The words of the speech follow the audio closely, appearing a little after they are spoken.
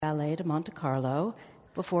Ballet de Monte Carlo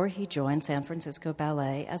before he joined San Francisco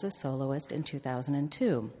Ballet as a soloist in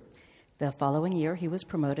 2002. The following year, he was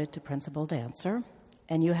promoted to principal dancer,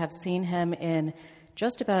 and you have seen him in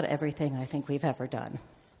just about everything I think we've ever done.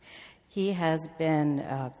 He has been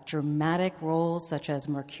dramatic roles such as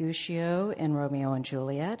Mercutio in Romeo and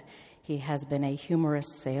Juliet. He has been a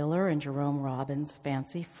humorous sailor in Jerome Robbins'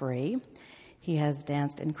 Fancy Free. He has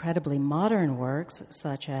danced incredibly modern works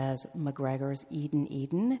such as McGregor's Eden,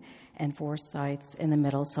 Eden, and Forsyth's In the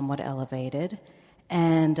Middle, Somewhat Elevated.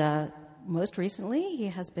 And most recently, he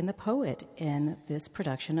has been the poet in this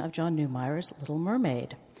production of John Neumeier's Little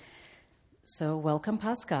Mermaid. So welcome,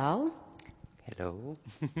 Pascal. Hello.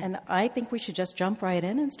 And I think we should just jump right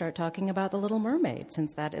in and start talking about The Little Mermaid,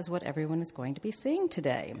 since that is what everyone is going to be seeing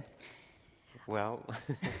today. Well,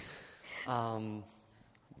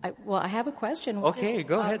 I have a question. Okay,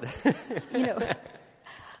 go ahead.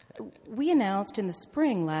 We announced in the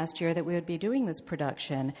spring last year that we would be doing this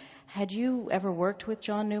production. Had you ever worked with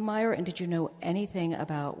John Neumeier, and did you know anything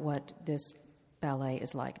about what this ballet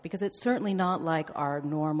is like? Because it's certainly not like our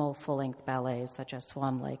normal full-length ballets, such as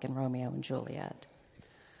Swan Lake and Romeo and Juliet.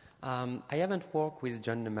 I haven't worked with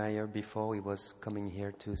John Neumeier before he was coming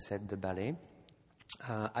here to set the ballet.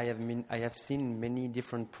 I have seen many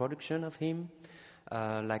different productions of him,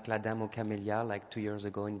 like La Dame aux Camélias, like 2 years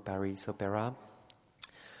ago in Paris Opera.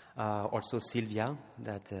 Also Sylvia,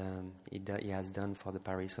 that he has done for the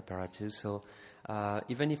Paris Opera too. So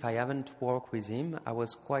even if I haven't worked with him, I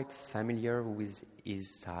was quite familiar with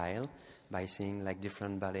his style by seeing like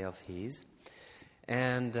different ballet of his.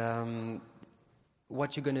 And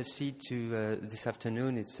what you're going to see this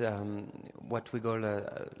afternoon is what we call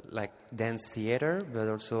like dance theater, but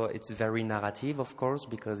also it's very narrative, of course,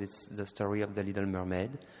 because it's the story of the Little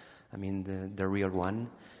Mermaid. I mean, the real one,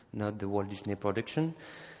 not the Walt Disney production,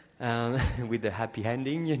 with the happy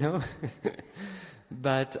ending, you know.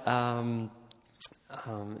 But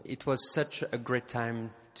it was such a great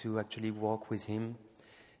time to actually work with him.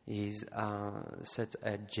 He's such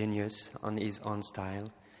a genius on his own style.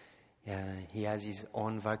 He has his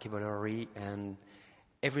own vocabulary, and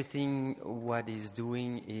everything what he's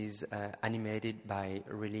doing is animated by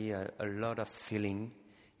really a lot of feeling.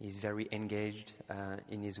 He's very engaged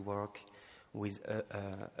in his work with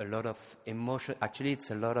a lot of emotion. Actually, it's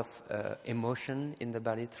a lot of emotion in the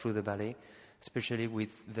ballet, through the ballet, especially with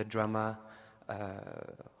the drama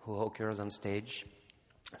who occurs on stage.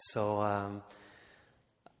 So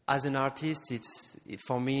as an artist,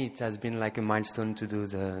 for me, it has been like a milestone to do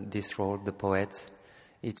this role, the poet.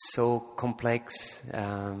 It's so complex,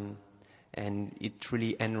 and it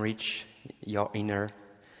really enriches your inner.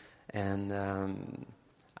 And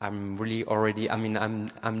I'm really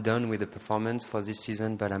I'm done with the performance for this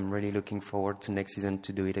season, but I'm really looking forward to next season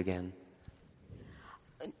to do it again.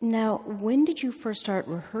 Now, when did you first start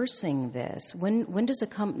rehearsing this? When does a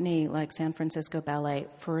company like San Francisco Ballet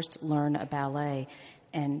first learn a ballet?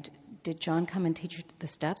 And did John come and teach you the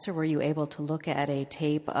steps, or were you able to look at a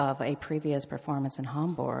tape of a previous performance in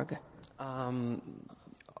Hamburg?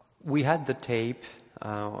 We had the tape.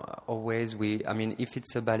 Always, if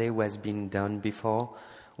it's a ballet who has been done before,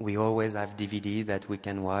 we always have DVD that we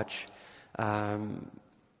can watch. I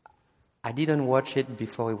didn't watch it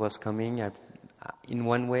before it was coming. In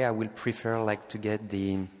one way, I will prefer like to get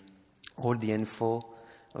all the info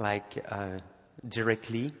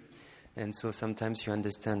directly. And so sometimes you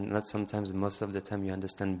understand, not sometimes, most of the time you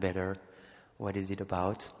understand better what is it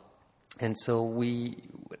about. And so we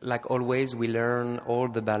learn all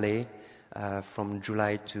the ballet from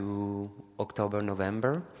July to October,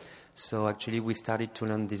 November. So actually we started to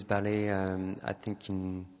learn this ballet, I think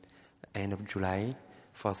in end of July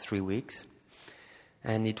for 3 weeks.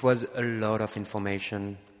 And it was a lot of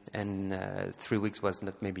information, and 3 weeks was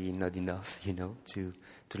not enough, to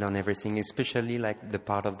learn everything, especially like the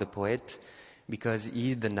part of the poet, because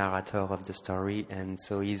he's the narrator of the story, and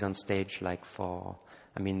so he's on stage like for,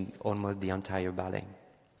 almost the entire ballet,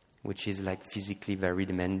 which is like physically very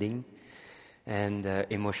demanding and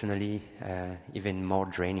emotionally even more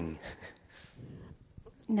draining.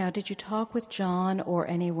 Now, did you talk with John or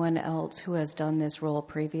anyone else who has done this role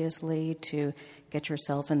previously to get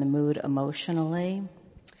yourself in the mood emotionally?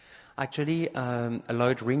 Actually,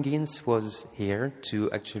 Lloyd Ringins was here to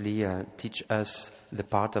actually teach us the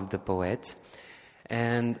part of the poet.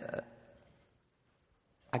 And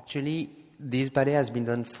actually, this ballet has been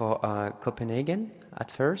done for Copenhagen at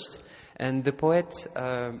first. And the poet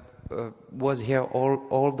was here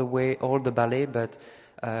all the ballet, but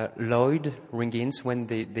Lloyd Ringins, when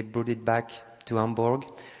they brought it back to Hamburg,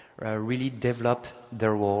 really developed the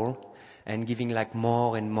role and giving like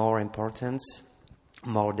more and more importance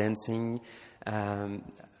more dancing.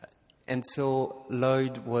 And so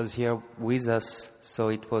Lloyd was here with us, so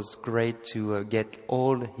it was great to get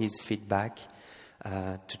all his feedback,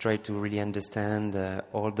 to try to really understand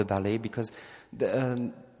all the ballet, because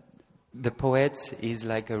the poet is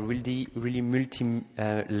like a really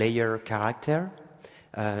multi-layer character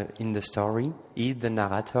in the story. He's the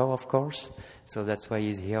narrator, of course, so that's why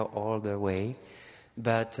he's here all the way.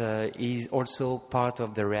 But he's also part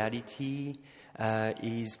of the reality.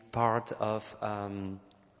 He's part of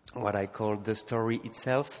what I call the story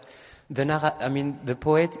itself. The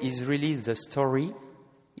poet is really the story.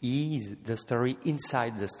 He is the story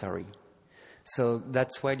inside the story. So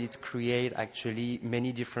that's why it creates actually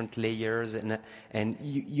many different layers, and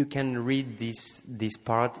you can read this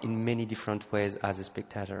part in many different ways as a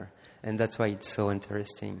spectator, and that's why it's so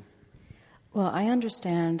interesting. Well, I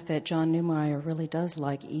understand that John Neumeier really does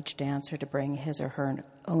like each dancer to bring his or her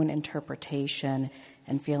own interpretation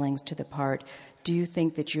and feelings to the part. Do you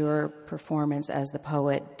think that your performance as the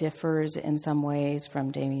poet differs in some ways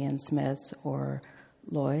from Damien Smith's or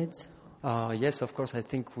Lloyd's? Yes, of course. I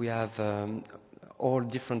think we have all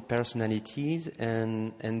different personalities,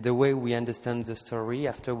 and the way we understand the story,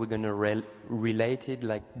 after we're going to relate it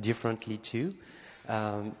like differently too.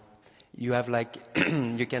 You have like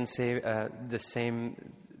you can say the same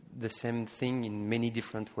thing in many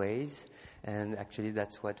different ways, and actually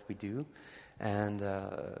that's what we do. And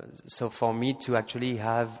so for me to actually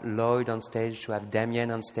have Lloyd on stage, to have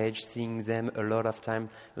Damien on stage, seeing them a lot of time,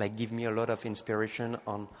 like give me a lot of inspiration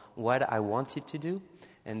on what I wanted to do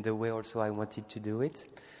and the way also I wanted to do it.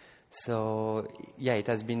 So yeah, it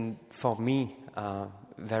has been for me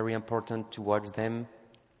very important to watch them,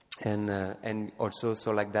 and also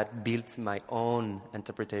so like that built my own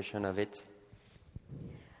interpretation of it.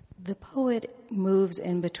 The poet moves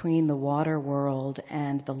in between the water world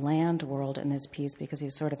and the land world in this piece because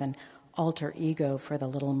he's sort of an alter ego for the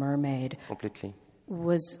Little Mermaid. Completely.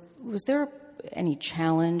 Was there any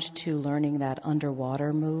challenge to learning that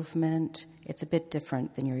underwater movement? It's a bit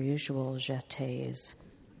different than your usual jetés.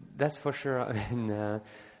 That's for sure. I mean,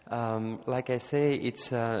 like I say,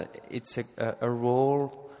 it's a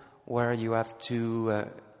role where you have to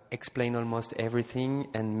explain almost everything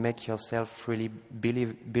and make yourself really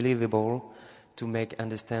believable to make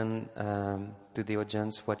understand to the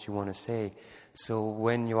audience what you want to say. So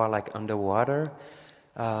when you are like underwater,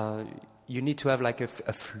 you need to have like a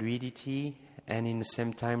fluidity, and in the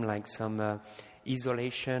same time like some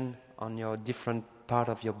isolation on your different part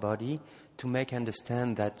of your body to make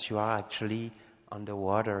understand that you are actually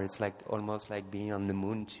underwater. It's like almost like being on the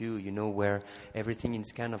moon too, where everything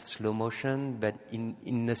is kind of slow motion, but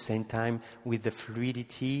in the same time with the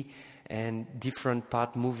fluidity and different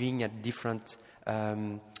part moving at different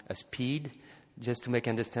speed, just to make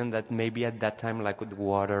understand that maybe at that time like the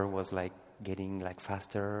water was like getting like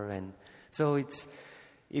faster. And so it's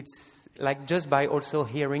like just by also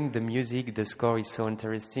hearing the music, the score is so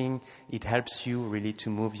interesting. It helps you really to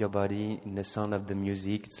move your body in the sound of the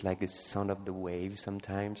music. It's like the sound of the waves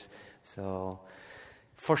sometimes. So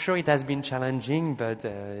for sure it has been challenging, but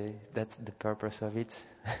that's the purpose of it.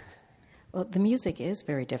 Well, the music is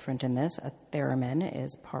very different in this. A theremin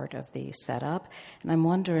is part of the setup. And I'm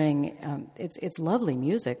wondering, it's lovely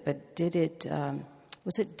music, but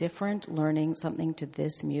was it different learning something to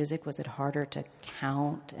this music? Was it harder to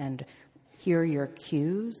count and hear your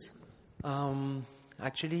cues?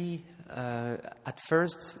 Actually, at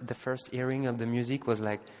first, the first hearing of the music was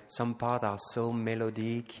like some parts are so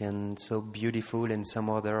melodic and so beautiful, and some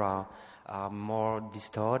other are more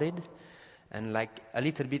distorted, and like a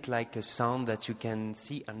little bit like a sound that you can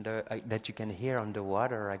see that you can hear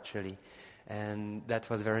underwater actually. And that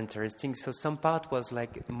was very interesting. So some part was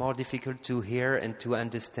like more difficult to hear and to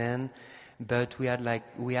understand, but we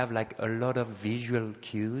have like a lot of visual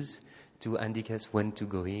cues to indicate us when to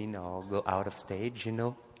go in or go out of stage,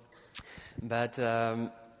 But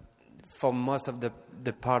for most of the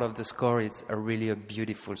part of the score, it's really a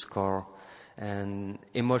beautiful score and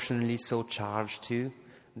emotionally so charged too,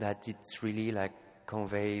 that it's really like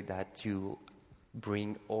convey that you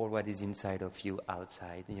bring all what is inside of you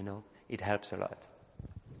outside, It helps a lot.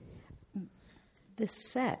 The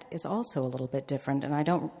set is also a little bit different, and I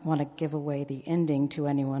don't want to give away the ending to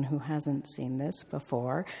anyone who hasn't seen this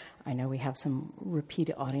before. I know we have some repeat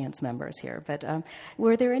audience members here, but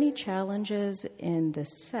were there any challenges in the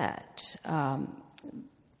set?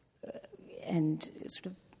 And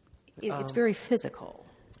it's very physical.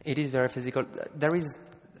 It is very physical. There is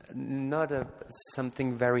not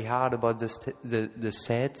something very hard about the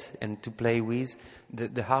set and to play with.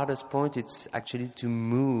 The hardest point is actually to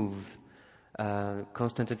move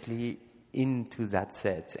constantly into that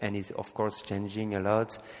set, and he's of course changing a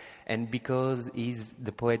lot. And because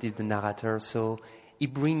the poet is the narrator, so he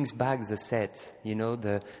brings back the set. You know,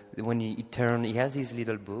 when he has his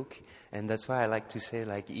little book, and that's why I like to say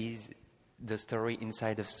like he's the story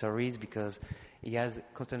inside of stories, because he has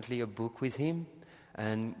constantly a book with him.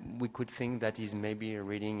 And we could think that he's maybe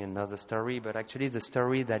reading another story, but actually the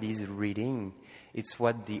story that he's reading, it's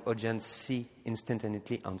what the audience see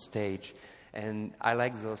instantaneously on stage. And I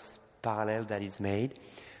like those parallels that he's made.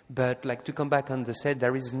 But like to come back on the set,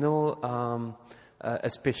 there is no a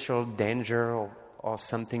special danger or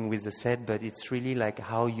something with the set, but it's really like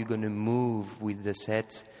how you're going to move with the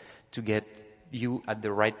set to get you at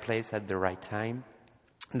the right place at the right time.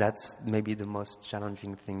 That's maybe the most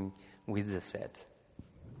challenging thing with the set.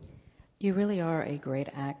 You really are a great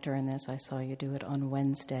actor in this. I saw you do it on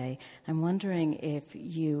Wednesday. I'm wondering if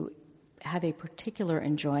you have a particular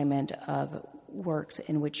enjoyment of works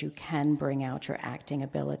in which you can bring out your acting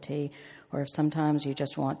ability, or if sometimes you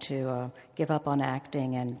just want to give up on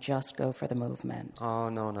acting and just go for the movement. Oh,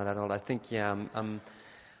 no, not at all. I think,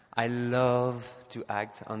 I love to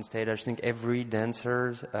act on stage. I think every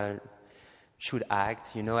dancer should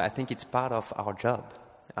act. You know, I think it's part of our job.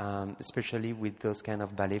 Especially with those kind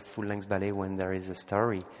of ballet, full-length ballet, when there is a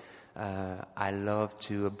story. I love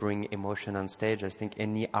to bring emotion on stage. I think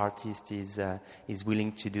any artist is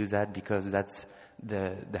willing to do that, because that's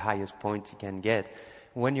the highest point you can get.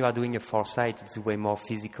 When you are doing a foresight, it's way more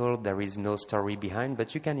physical. There is no story behind,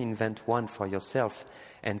 but you can invent one for yourself.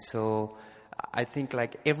 And so I think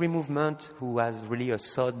like every movement who has really a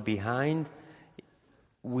thought behind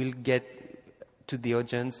will get to the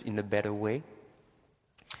audience in a better way.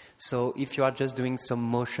 So if you are just doing some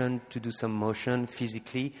motion to do some motion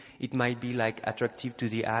physically, it might be like attractive to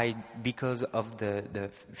the eye because of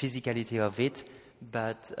the physicality of it.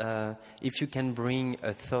 But if you can bring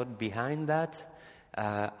a thought behind that,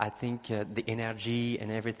 I think the energy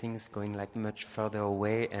and everything is going like much further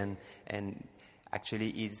away and actually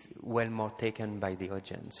is well more taken by the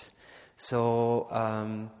audience. So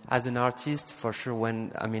as an artist, for sure,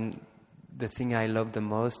 the thing I love the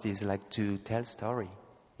most is like to tell story.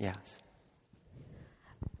 Yes.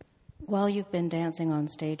 While you've been dancing on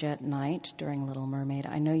stage at night during Little Mermaid,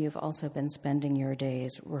 I know you've also been spending your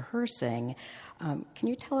days rehearsing. Can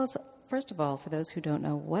you tell us, first of all, for those who don't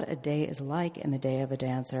know, what a day is like in the day of a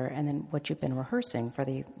dancer, and then what you've been rehearsing for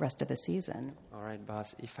the rest of the season? All right,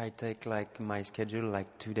 boss. If I take like my schedule,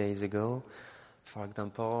 like 2 days ago, for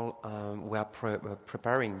example, we are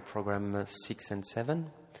preparing program 6 and 7.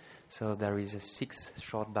 So there is a 6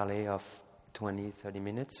 short ballet of 20-30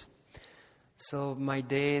 minutes. So my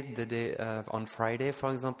day, on Friday,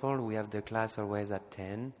 for example, we have the class always at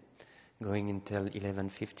 10, going until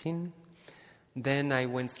 11:15. Then I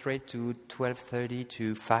went straight to 12:30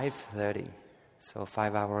 to 5:30, so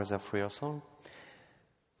 5 hours of rehearsal,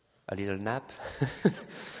 a little nap,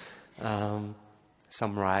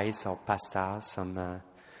 some rice or pasta,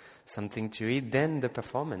 something to eat, then the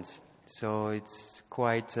performance. So it's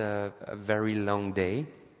quite a very long day.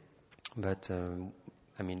 But,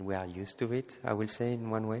 we are used to it, I will say, in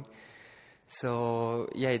one way. So,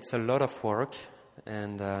 it's a lot of work,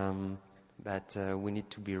 and but we need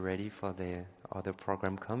to be ready for the other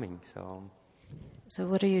program coming. So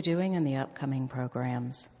what are you doing in the upcoming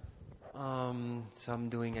programs? So I'm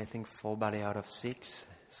doing, I think, 4 ballet out of 6.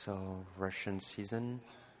 So Russian Season,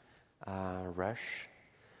 Rush,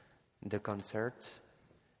 The Concert,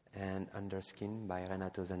 and Underskin by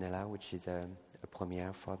Renato Zanella, which is a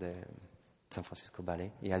premiere for the San Francisco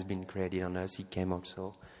Ballet. He has been created on us. He came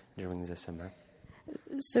also during the summer.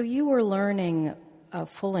 So you were learning a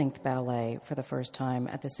full-length ballet for the first time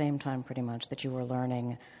at the same time, pretty much, that you were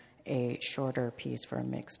learning a shorter piece for a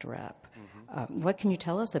mixed rep. Mm-hmm. What can you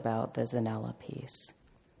tell us about the Zanella piece?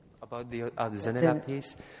 About the Zanella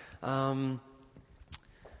piece? I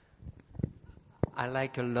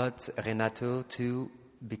like a lot Renato, too,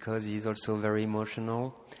 because he's also very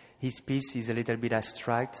emotional. His piece is a little bit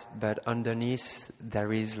abstract, but underneath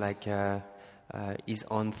there is like his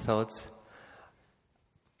own thoughts.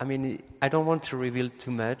 I don't want to reveal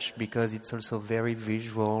too much because it's also very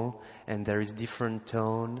visual and there is different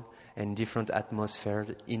tone and different atmosphere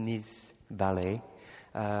in his ballet.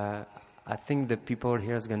 I think the people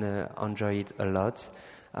here is going to enjoy it a lot.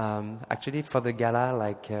 Actually, for the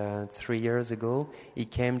gala, 3 years ago, he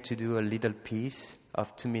came to do a little piece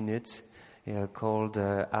of 2 minutes called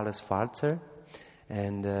Alles Walzer,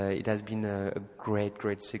 and it has been a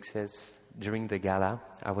great success during the gala.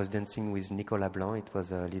 I was dancing with Nicolas Blanc. It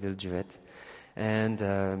was a little duet, and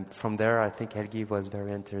from there I think Helgi was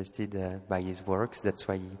very interested by his works. That's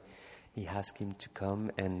why he asked him to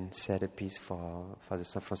come and set a piece for the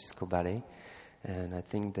San Francisco Ballet. And I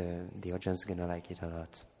think the audience is going to like it a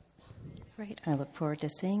lot. Great. I look forward to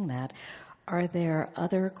seeing that. Are there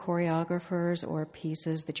other choreographers or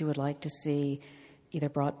pieces that you would like to see either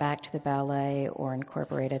brought back to the ballet or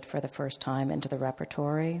incorporated for the first time into the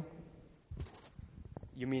repertory?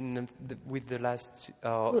 You mean with the last...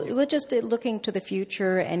 Well, just looking to the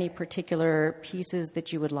future, any particular pieces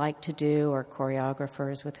that you would like to do or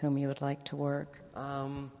choreographers with whom you would like to work?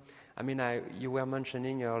 You were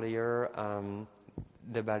mentioning earlier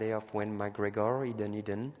the ballet of Wayne McGregor, Eden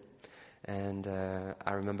Eden. And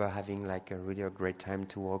I remember having a really great time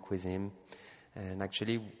to work with him. And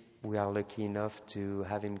actually, we are lucky enough to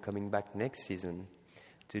have him coming back next season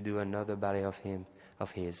to do another ballet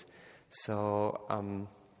of his. So I'm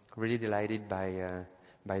really delighted by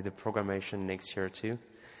the programmation next year too.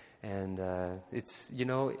 And it's,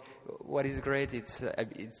 what is great, it's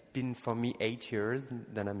been for me 8 years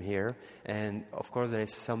that I'm here. And of course there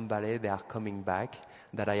is some ballet that are coming back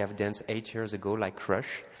that I have danced 8 years ago, like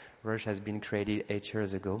Rush. Rush has been created 8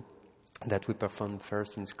 years ago, that we performed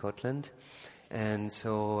first in Scotland. And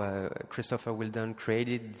so Christopher Wildon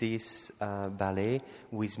created this ballet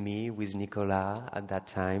with me, with Nicolas at that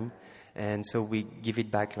time. And so we give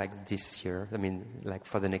it back this year,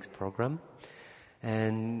 for the next program.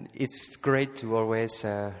 And it's great to always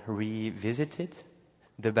revisit it,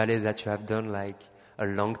 the ballets that you have done a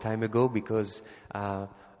long time ago, because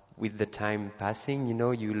with the time passing,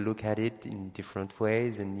 you look at it in different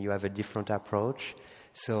ways and you have a different approach.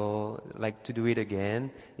 So, to do it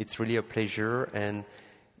again, it's really a pleasure. And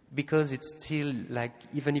because it's still,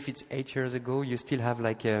 even if it's 8 years ago, you still have,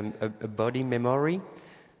 a body memory.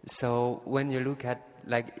 So when you look at,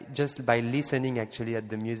 just by listening, actually, at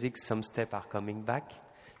the music, some steps are coming back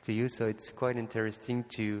to you. So it's quite interesting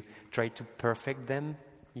to try to perfect them,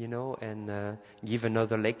 and give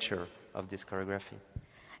another lecture of this choreography.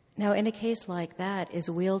 Now, in a case like that, is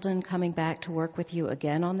Wheeldon coming back to work with you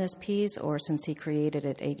again on this piece, or since he created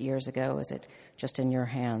it 8 years ago, is it just in your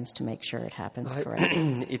hands to make sure it happens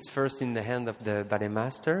correctly? It's first in the hand of the ballet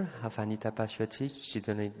master, of Anita Paciotti.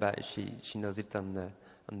 She knows it on the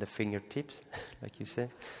fingertips, like you say,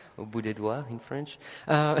 au bout des doigts in French.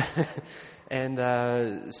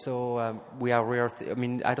 So we are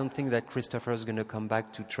rehearsing. I don't think that Christopher is going to come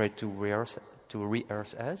back to try to rehearse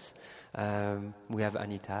us. We have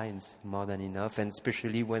Anita, and it's more than enough. And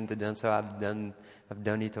especially when the dancers have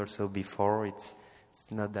done it also before, it's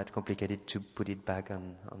not that complicated to put it back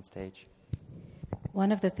on stage.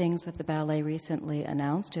 One of the things that the ballet recently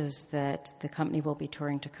announced is that the company will be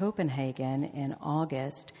touring to Copenhagen in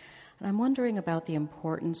August. And I'm wondering about the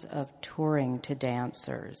importance of touring to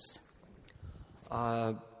dancers.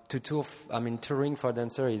 Touring for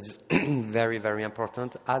dancers is very, very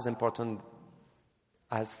important. As important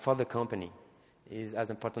as for the company, is as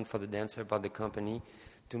important for the dancer, but the company,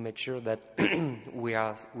 to make sure that we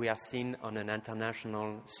are seen on an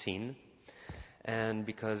international scene. And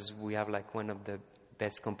because we have one of the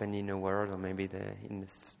best company in the world, or maybe in the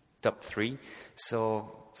top 3,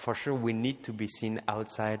 so for sure we need to be seen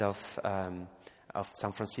outside of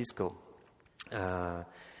San Francisco.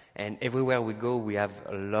 And everywhere we go, we have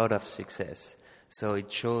a lot of success. So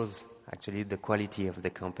it shows actually the quality of the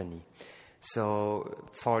company. So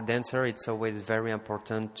for a dancer, it's always very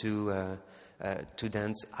important to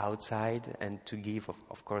dance outside and to give,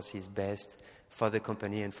 of course, his best for the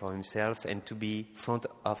company and for himself, and to be in front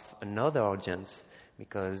of another audience,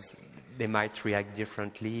 because they might react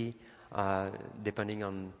differently depending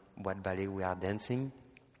on what ballet we are dancing.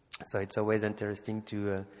 So it's always interesting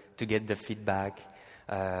to get the feedback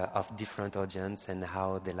of different audience and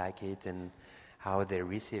how they like it and how they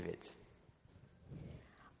receive it.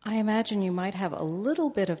 I imagine you might have a little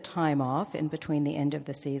bit of time off in between the end of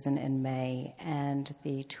the season in May and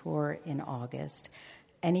the tour in August.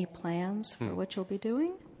 Any plans for what you'll be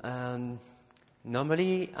doing?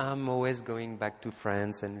 Normally, I'm always going back to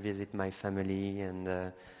France and visit my family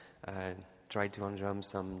and try to enjoy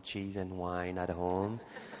some cheese and wine at home.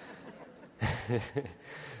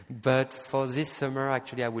 But for this summer,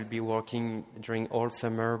 actually, I will be working during all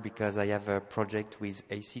summer because I have a project with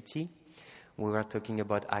ACT. We were talking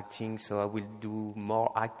about acting, so I will do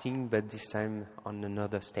more acting, but this time on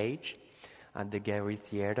another stage at the Gary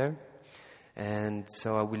Theatre. And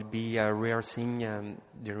so I will be rehearsing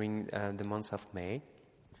during the month of May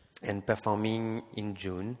and performing in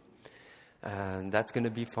June. That's going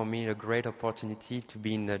to be for me a great opportunity to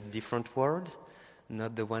be in a different world,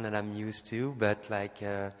 not the one that I'm used to, but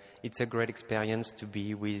it's a great experience to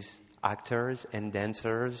be with actors and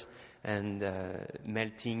dancers and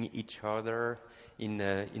melting each other in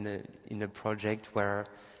a project where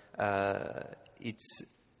it's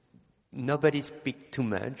nobody speaks too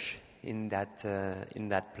much in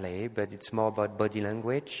that play, but it's more about body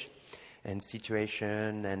language and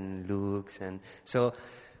situation and looks, and so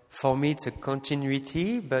for me it's a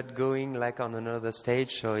continuity, but going like on another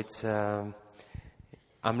stage. So it's I'm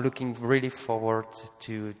looking really forward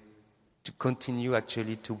to continue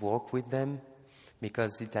actually to work with them,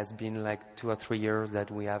 because it has been like 2 or 3 years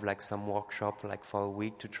that we have like some workshop like for a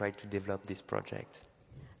week to try to develop this project.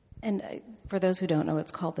 And for those who don't know,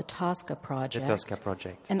 it's called the Tosca Project. The Tosca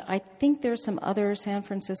Project. And I think there's some other San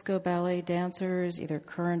Francisco ballet dancers, either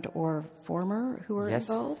current or former, who are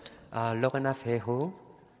involved? Lorena Fejo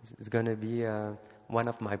is going to be one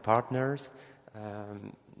of my partners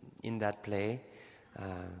in that play.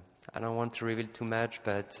 I don't want to reveal too much,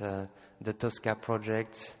 but the Tosca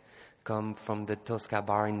Project come from the Tosca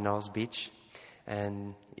Bar in North Beach,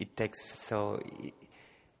 and it's a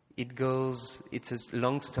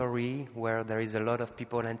long story where there is a lot of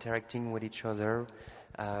people interacting with each other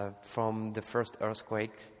from the first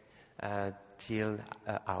earthquake till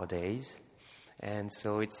our days. And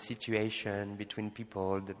so it's situation between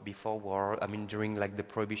people before war, during like the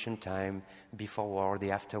Prohibition time, before war, the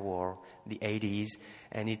after war, the 80s.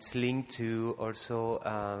 And it's linked to also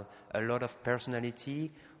a lot of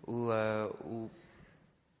personality who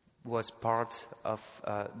was part of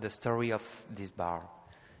the story of this bar.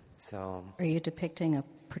 So, are you depicting a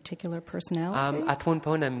particular personality? At one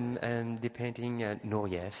point, I'm depicting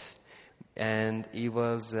Nureyev, and he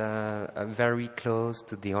was very close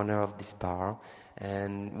to the owner of this bar.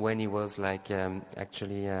 And when he was like the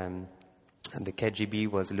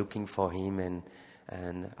KGB was looking for him,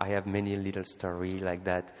 and I have many little story like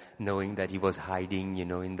that, knowing that he was hiding,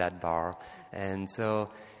 in that bar. And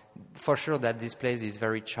so, for sure that this place is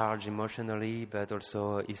very charged emotionally, but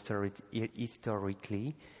also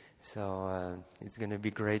historically. So it's going to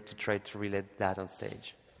be great to try to relate that on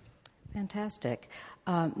stage. Fantastic.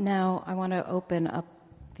 Now I want to open up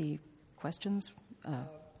the questions.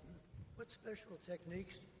 What special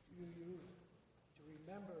techniques do you use to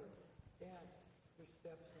remember dance, your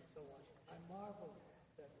steps, and so on? I marvel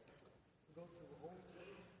that you go through the whole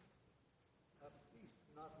thing. Please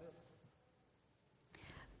not miss.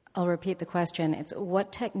 I'll repeat the question. It's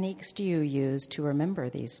what techniques do you use to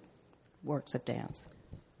remember these works of dance?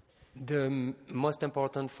 The most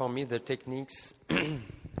important for me, the techniques,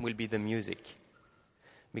 will be the music,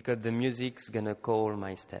 because the music's gonna call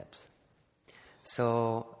my steps.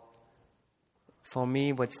 So, for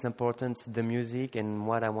me, what's important is the music and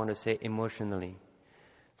what I want to say emotionally.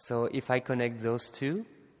 So, if I connect those two,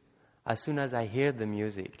 as soon as I hear the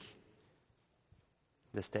music,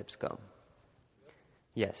 the steps come.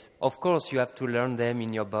 Yes, of course, you have to learn them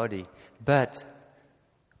in your body, but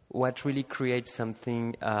what really creates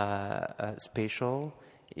something special,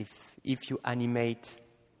 if you animate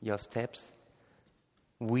your steps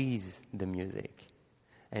with the music.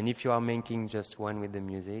 And if you are making just one with the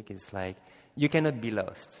music, it's like, you cannot be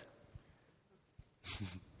lost.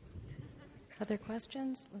 Other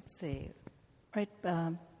questions? Let's see. Right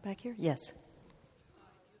back here? Yes.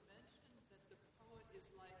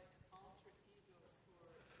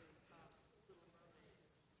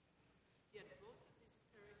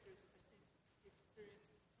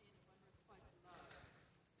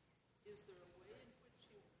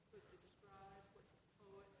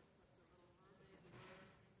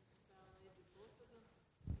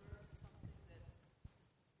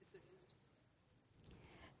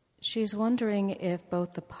 She's wondering if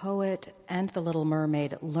both the poet and the Little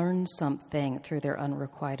Mermaid learned something through their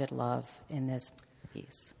unrequited love in this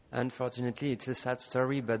piece. Unfortunately, it's a sad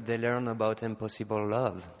story, but they learn about impossible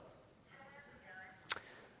love.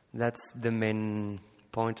 That's the main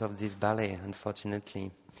point of this ballet,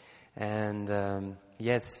 unfortunately. And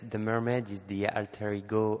yes, the mermaid is the alter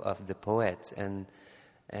ego of the poet, and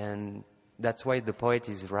that's why the poet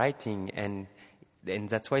is writing, and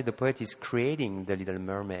that's why the poet is creating the Little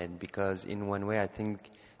Mermaid, because in one way I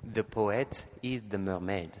think the poet is the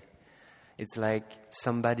mermaid. It's like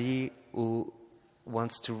somebody who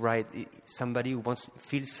wants to write, somebody who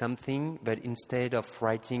feel something, but instead of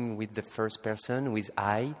writing with the first person, with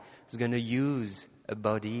I, is going to use a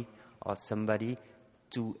body or somebody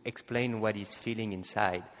to explain what he's feeling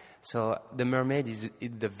inside. So the mermaid is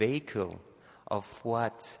the vehicle of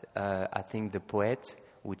what I think the poet,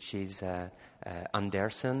 which is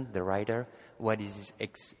Anderson, the writer, what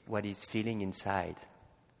is feeling inside.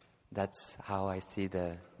 That's how I see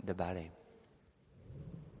the ballet.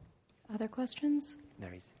 Other questions?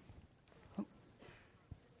 There is. Oh. You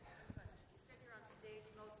said you're on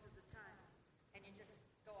stage most of the time.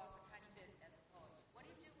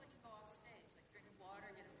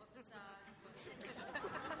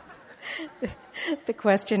 The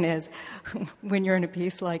question is, when you're in a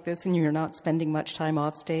piece like this and you're not spending much time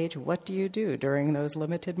off stage, what do you do during those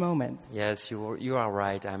limited moments? Yes, you are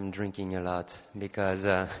right. I'm drinking a lot because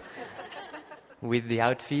with the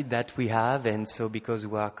outfit that we have, and so because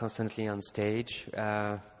we are constantly on stage,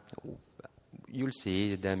 you'll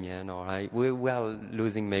see Damien or I. We are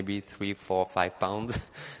losing maybe 3, 4, 5 pounds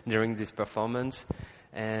during this performance,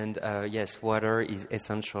 and yes, water is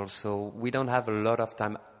essential. So we don't have a lot of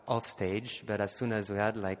time off stage, but as soon as we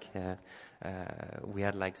had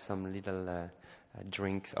some little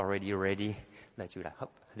drinks already ready, that you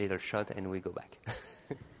hop, little shot, and we go back.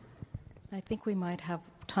 I think we might have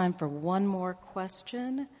time for one more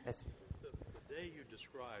question. Yes. The day you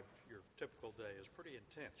described, your typical day, is pretty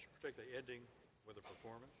intense, particularly ending with a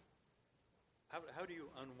performance. How do you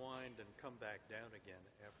unwind and come back down again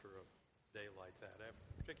after a day like that,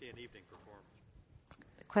 particularly an evening performance?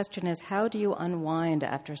 The question is, how do you unwind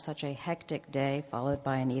after such a hectic day followed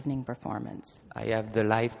by an evening performance? I have the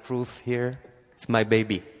live proof here. It's my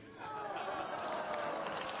baby.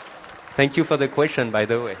 Thank you for the question, by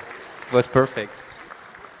the way. It was perfect.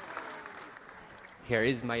 Here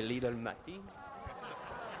is my little Matty.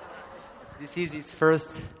 This is his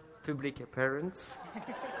first public appearance.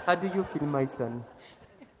 How do you feel, my son?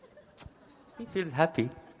 He feels happy.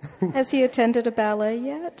 Has he attended a ballet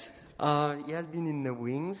yet? He has been in the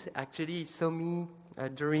wings. Actually, he saw me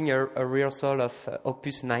during a rehearsal of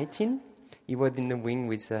Opus 19. He was in the wing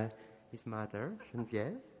with his mother,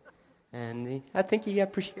 Geneviève, and I think he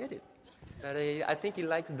appreciated it. But I think he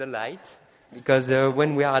likes the light, because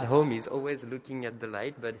when we are at home, he's always looking at the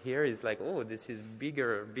light, but here he's like, oh, this is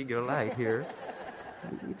bigger light here.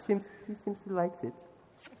 He seems he likes it.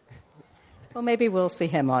 Well, maybe we'll see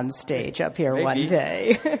him on stage up here Maybe. one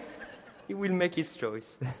day. He will make his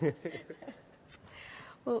choice.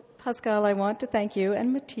 Well, Pascal, I want to thank you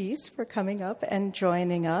and Matisse for coming up and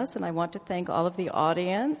joining us, and I want to thank all of the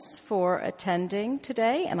audience for attending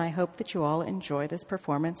today, and I hope that you all enjoy this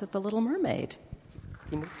performance of The Little Mermaid.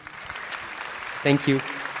 Thank you.